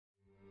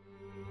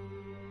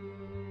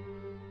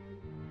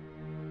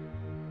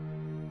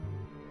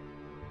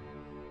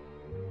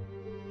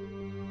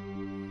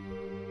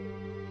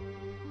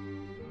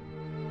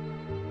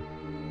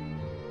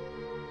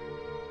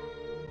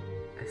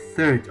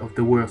1/3 of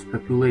the world's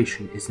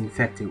population is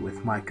infected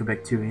with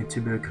Mycobacterium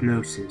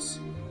tuberculosis.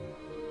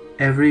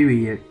 Every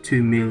year,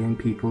 2 million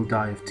people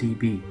die of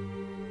TB.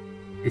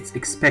 It's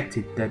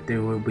expected that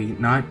there will be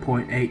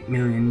 9.8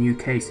 million new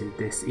cases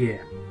this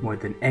year, more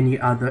than any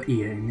other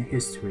year in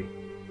history.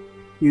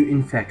 New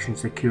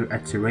infections occur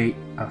at a rate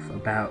of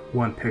about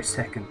 1 per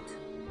second.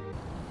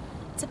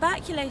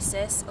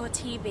 Tuberculosis, or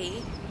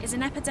TB, is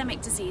an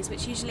epidemic disease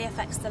which usually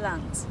affects the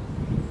lungs.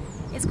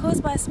 It's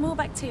caused by a small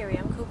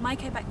bacterium called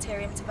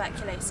Mycobacterium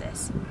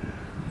tuberculosis.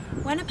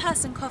 When a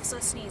person coughs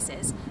or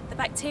sneezes, the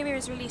bacteria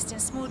is released in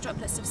small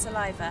droplets of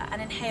saliva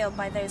and inhaled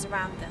by those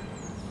around them.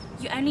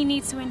 You only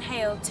need to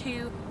inhale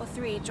 2 or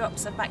 3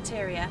 drops of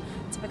bacteria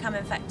to become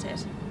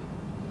infected.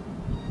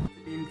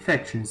 The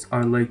infections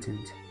are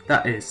latent,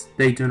 that is,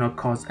 they do not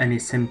cause any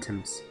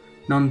symptoms.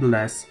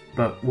 Nonetheless,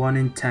 about 1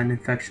 in 10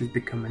 infections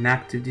become an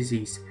active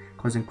disease,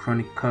 causing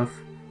chronic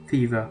cough,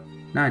 fever,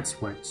 night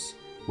sweats,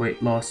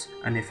 weight loss,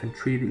 and if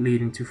untreated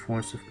leading to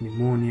forms of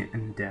pneumonia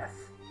and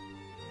death.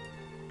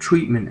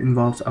 Treatment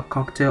involves a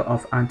cocktail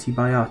of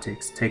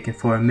antibiotics taken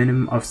for a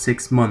minimum of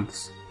 6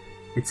 months.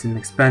 It's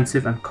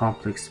inexpensive and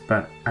complex,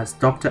 but as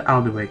Dr.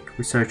 Alderwick,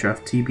 researcher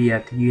of TB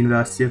at the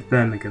University of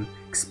Birmingham,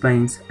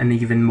 explains, an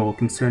even more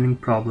concerning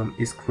problem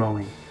is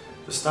growing.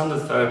 The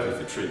standard therapy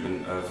for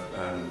treatment of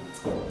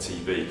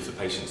TB, for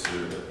patients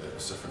who are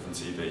suffering from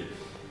TB,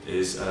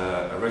 is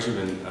a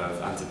regimen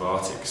of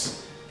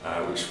antibiotics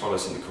which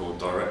follows something called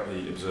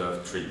directly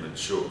observed treatment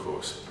short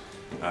course.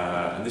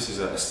 And this is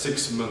a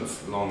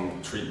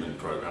 6-month-long treatment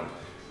program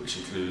which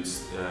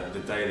includes the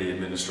daily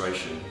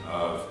administration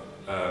of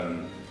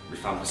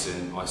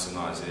rifampicin,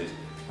 isoniazid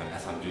and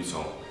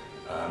ethambutol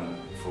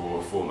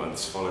for 4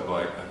 months, followed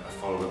by a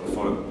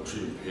follow-up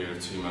treatment period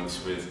of 2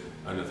 months with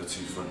another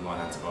 2 frontline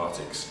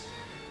antibiotics.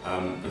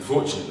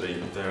 Unfortunately,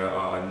 there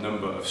are a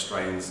number of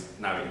strains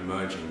now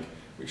emerging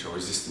which are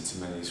resistant to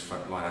many of these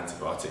frontline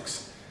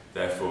antibiotics.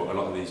 Therefore, a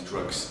lot of these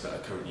drugs that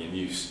are currently in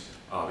use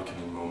are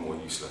becoming more and more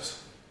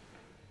useless.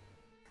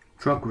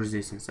 Drug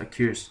resistance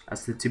occurs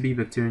as the TB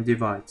bacterium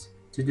divides.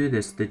 To do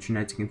this, the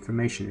genetic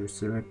information is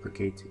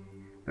replicated,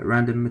 but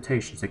random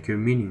mutations occur,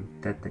 meaning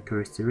that the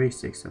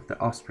characteristics of the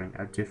offspring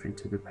are different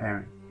to the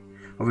parent.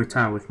 Over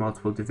time, with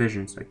multiple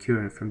divisions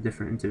occurring from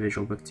different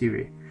individual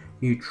bacteria,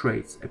 new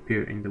traits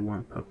appear in the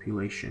one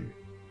population.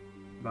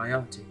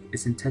 Antibiotic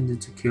is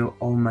intended to kill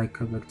all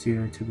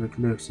Mycobacterium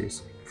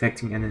tuberculosis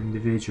infecting an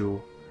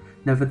individual.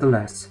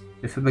 Nevertheless,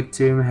 if a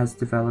bacterium has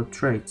developed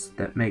traits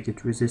that make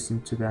it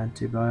resistant to the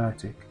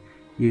antibiotic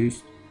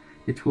used,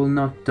 it will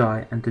not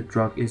die and the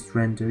drug is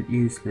rendered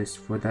useless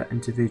for that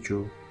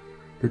individual.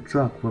 The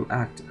drug will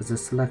act as a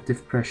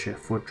selective pressure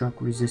for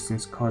drug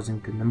resistance, causing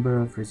the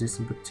number of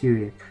resistant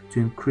bacteria to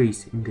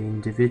increase in the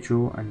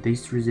individual, and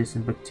these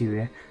resistant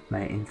bacteria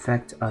may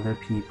infect other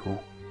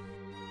people.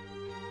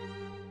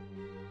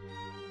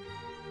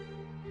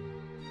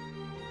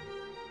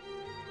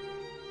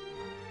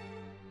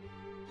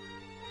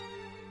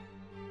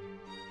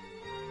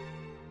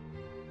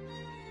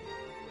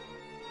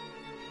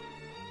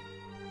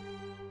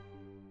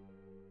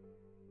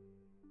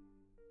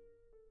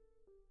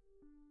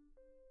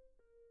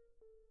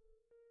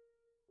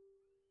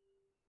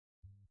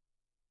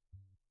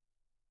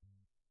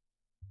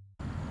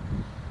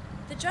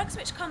 The drugs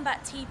which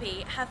combat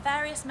TB have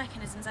various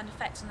mechanisms and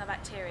effects on the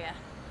bacteria.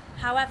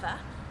 However,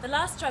 the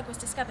last drug was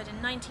discovered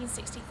in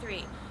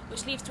 1963,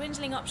 which leaves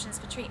dwindling options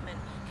for treatment,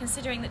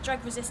 considering that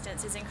drug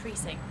resistance is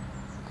increasing.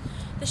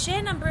 The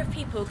sheer number of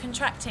people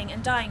contracting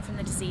and dying from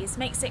the disease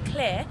makes it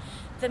clear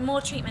that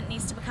more treatment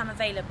needs to become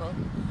available.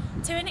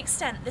 To an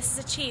extent, this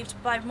is achieved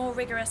by more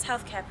rigorous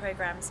healthcare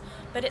programs,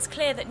 but it's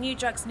clear that new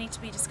drugs need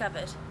to be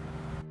discovered.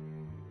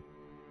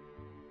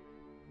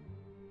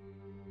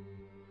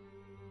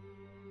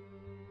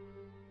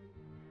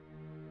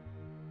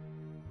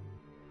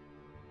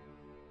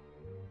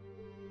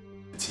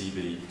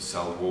 TB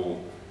cell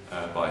wall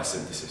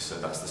biosynthesis, so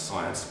that's the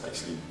science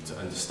basically to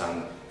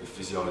understand the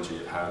physiology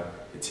of how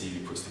the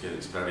TB puts together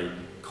its very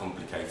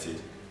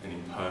complicated and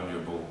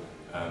impermeable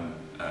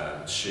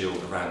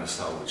shield around the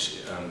cell,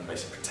 which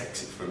basically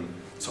protects it from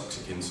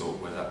toxic insult,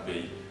 whether that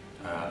be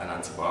an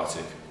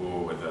antibiotic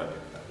or whether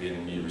that be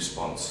an immune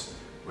response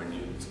when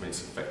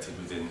it's infected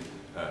within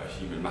a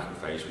human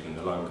macrophage within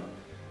the lung.